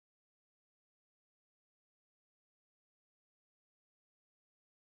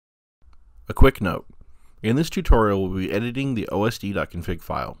A quick note. In this tutorial, we'll be editing the osd.config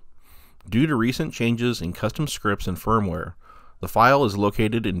file. Due to recent changes in custom scripts and firmware, the file is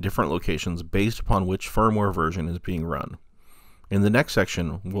located in different locations based upon which firmware version is being run. In the next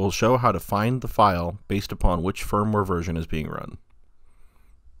section, we'll show how to find the file based upon which firmware version is being run.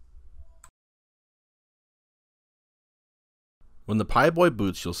 When the PiBoy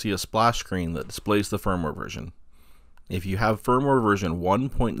boots, you'll see a splash screen that displays the firmware version. If you have firmware version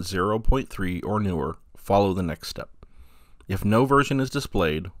 1.0.3 or newer, follow the next step. If no version is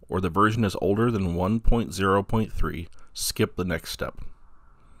displayed, or the version is older than 1.0.3, skip the next step.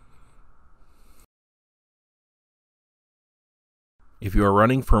 If you are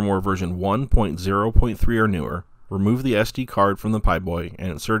running firmware version 1.0.3 or newer, remove the SD card from the PiBoy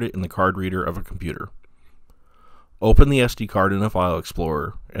and insert it in the card reader of a computer. Open the SD card in a file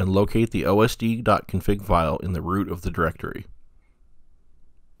explorer and locate the osd.config file in the root of the directory.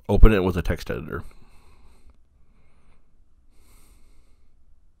 Open it with a text editor.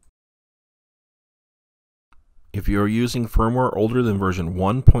 If you are using firmware older than version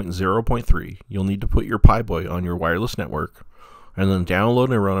 1.0.3, you'll need to put your PiBoy on your wireless network and then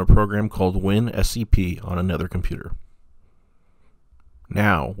download and run a program called WinSCP on another computer.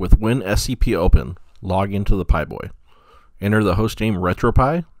 Now, with WinSCP open, log into the PiBoy. Enter the hostname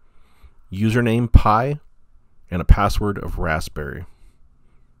RetroPie, username Pi, and a password of Raspberry.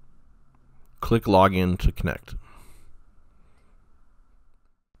 Click Login to connect.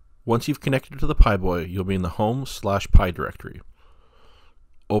 Once you've connected to the PiBoy, you'll be in the home/pi directory.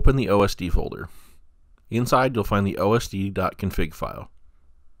 Open the OSD folder. Inside, you'll find the osd.config file.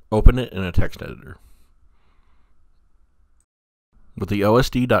 Open it in a text editor. With the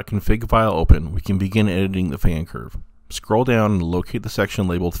osd.config file open, we can begin editing the fan curve. Scroll down and locate the section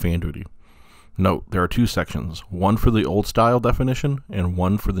labeled Fan Duty. Note, there are two sections, one for the old style definition and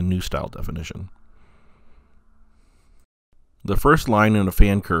one for the new style definition. The first line in a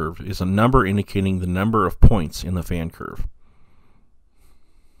fan curve is a number indicating the number of points in the fan curve.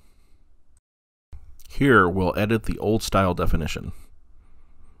 Here, we'll edit the old style definition.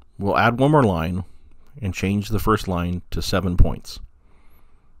 We'll add one more line and change the first line to 7 points.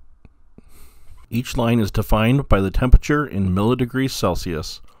 Each line is defined by the temperature in millidegrees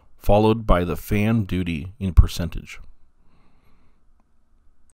Celsius, followed by the fan duty in percentage.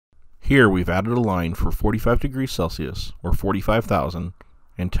 Here we've added a line for 45 degrees Celsius, or 45,000,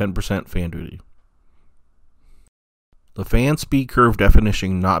 and 10% fan duty. The fan speed curve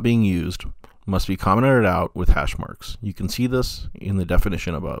definition not being used must be commented out with hash marks. You can see this in the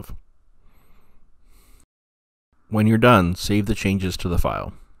definition above. When you're done, save the changes to the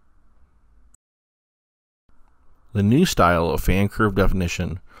file. The new style of fan curve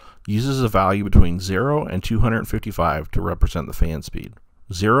definition uses a value between 0 and 255 to represent the fan speed.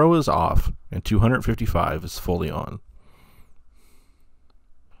 0 is off and 255 is fully on.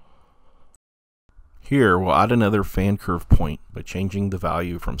 Here we'll add another fan curve point by changing the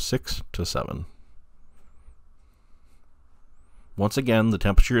value from 6 to 7. Once again, the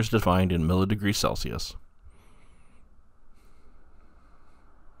temperature is defined in millidegrees Celsius.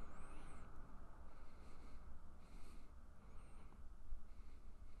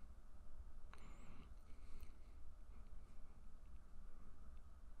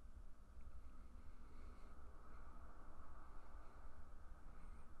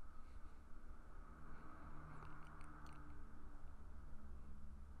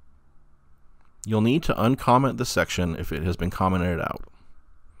 You'll need to uncomment this section if it has been commented out.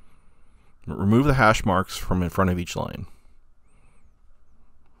 Remove the hash marks from in front of each line.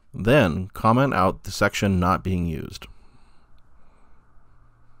 Then, comment out the section not being used.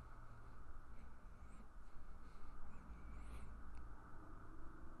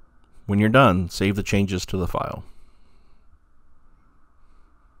 When you're done, save the changes to the file.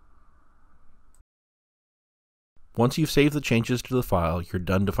 Once you've saved the changes to the file, you're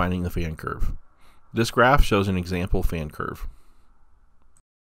done defining the fan curve. This graph shows an example fan curve.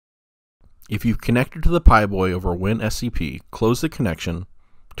 If you've connected to the PiBoy over WinSCP, close the connection,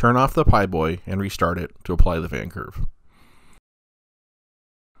 turn off the PiBoy, and restart it to apply the fan curve.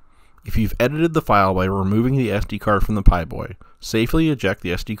 If you've edited the file by removing the SD card from the PiBoy, safely eject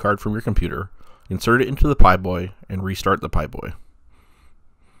the SD card from your computer, insert it into the PiBoy, and restart the PiBoy.